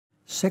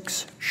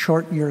6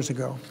 short years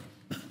ago,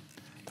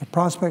 the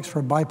prospects for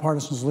a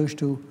bipartisan solution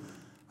to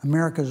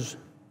America's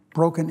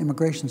broken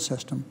immigration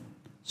system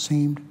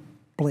seemed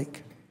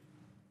bleak.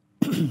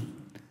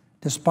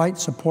 Despite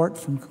support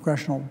from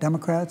congressional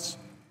Democrats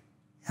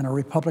and a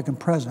Republican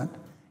president,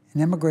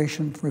 an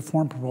immigration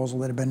reform proposal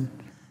that had been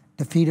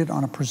defeated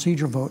on a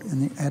procedural vote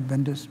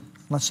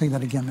let's say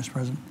that again, Mr.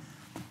 President.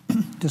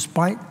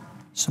 Despite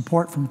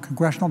support from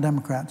congressional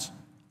Democrats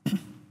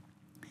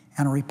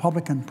and a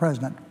Republican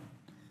president,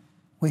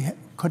 we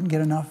couldn't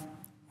get enough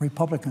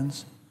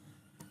Republicans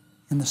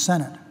in the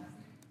Senate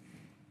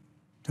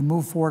to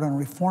move forward on a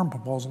reform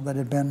proposal that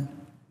had been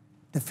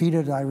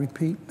defeated, I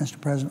repeat, Mr.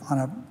 President, on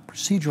a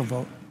procedural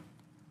vote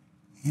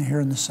here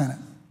in the Senate.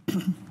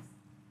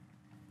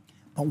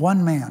 But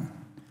one man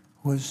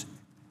who was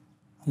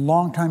a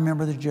longtime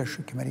member of the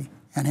Judiciary Committee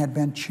and had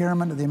been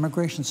chairman of the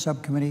Immigration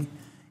Subcommittee,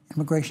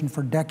 Immigration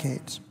for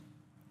decades,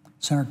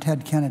 Senator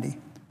Ted Kennedy,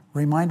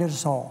 reminded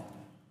us all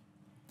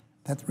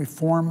that the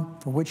reform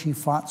for which he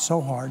fought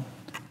so hard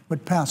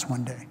would pass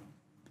one day.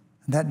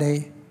 And that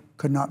day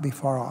could not be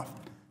far off.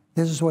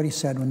 This is what he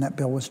said when that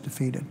bill was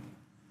defeated.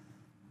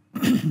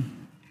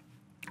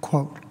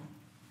 Quote,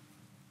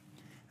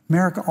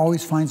 "America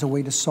always finds a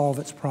way to solve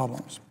its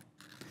problems,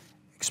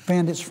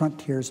 expand its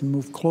frontiers, and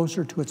move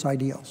closer to its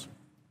ideals.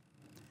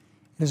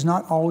 It is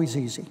not always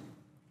easy,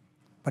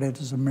 but it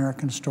is an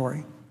American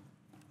story.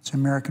 It's an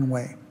American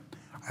way.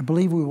 I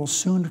believe we will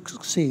soon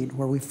succeed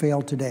where we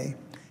failed today,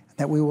 and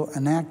that we will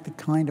enact the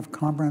kind of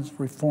comprehensive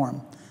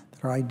reform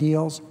that our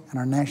ideals and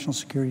our national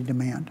security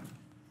demand."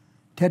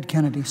 Ted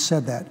Kennedy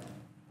said that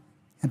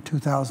in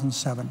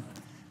 2007.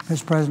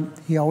 Mr. President,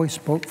 he always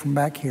spoke from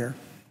back here,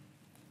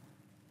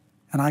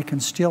 and I can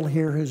still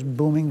hear his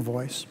booming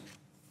voice.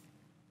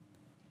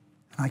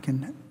 I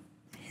can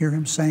hear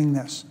him saying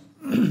this.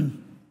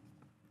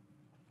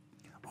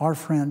 Our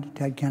friend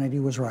Ted Kennedy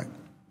was right.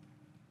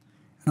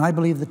 And I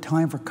believe the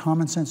time for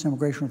common sense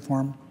immigration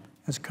reform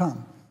has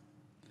come.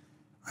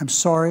 I'm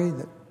sorry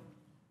that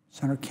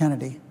Senator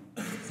Kennedy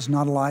is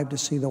not alive to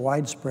see the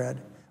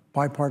widespread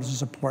bipartisan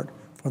support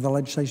for the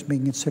legislation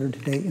being considered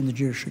today in the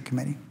Judiciary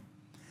Committee.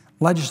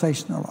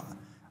 Legislation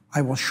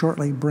I will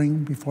shortly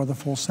bring before the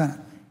full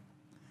Senate.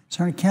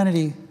 Senator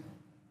Kennedy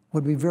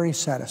would be very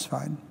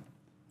satisfied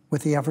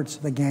with the efforts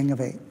of the Gang of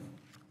Eight,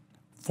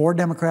 4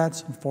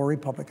 Democrats and 4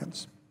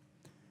 Republicans.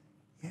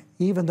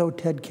 Even though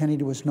Ted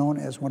Kennedy was known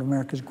as one of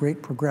America's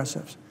great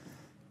progressives,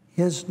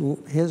 his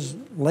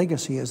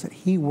legacy is that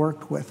he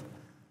worked with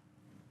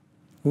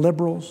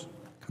liberals,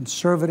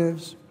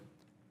 conservatives,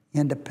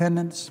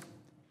 independents.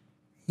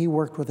 He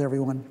worked with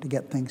everyone to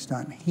get things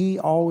done. He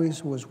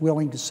always was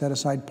willing to set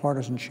aside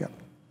partisanship.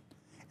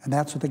 And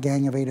that's what the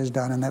Gang of Eight has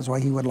done, and that's why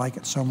he would like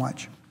it so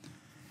much.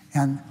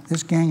 And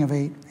this Gang of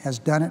Eight has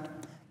done it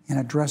in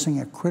addressing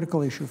a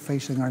critical issue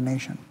facing our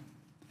nation.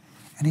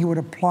 And he would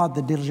applaud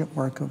the diligent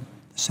work of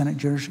the Senate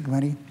Judiciary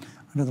Committee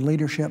under the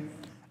leadership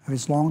of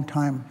his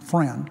longtime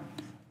friend.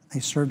 They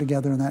served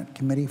together in that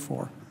committee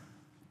for,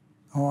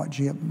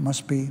 it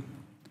must be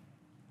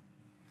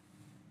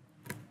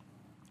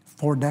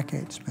 4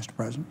 decades, Mr.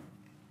 President.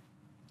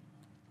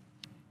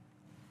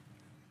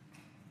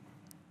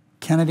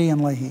 Kennedy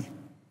and Leahy,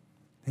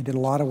 they did a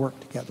lot of work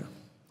together.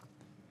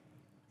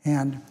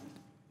 And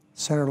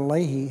Senator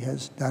Leahy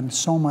has done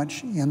so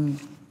much in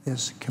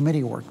this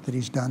committee work that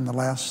he's done the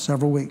last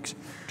several weeks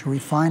to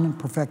refine and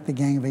perfect the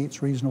Gang of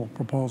Eight's reasonable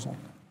proposal.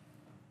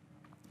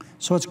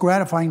 So it's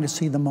gratifying to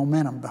see the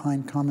momentum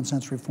behind common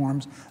sense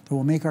reforms that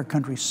will make our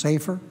country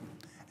safer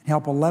and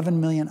help 11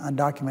 million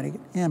undocumented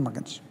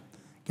immigrants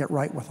get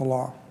right with the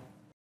law.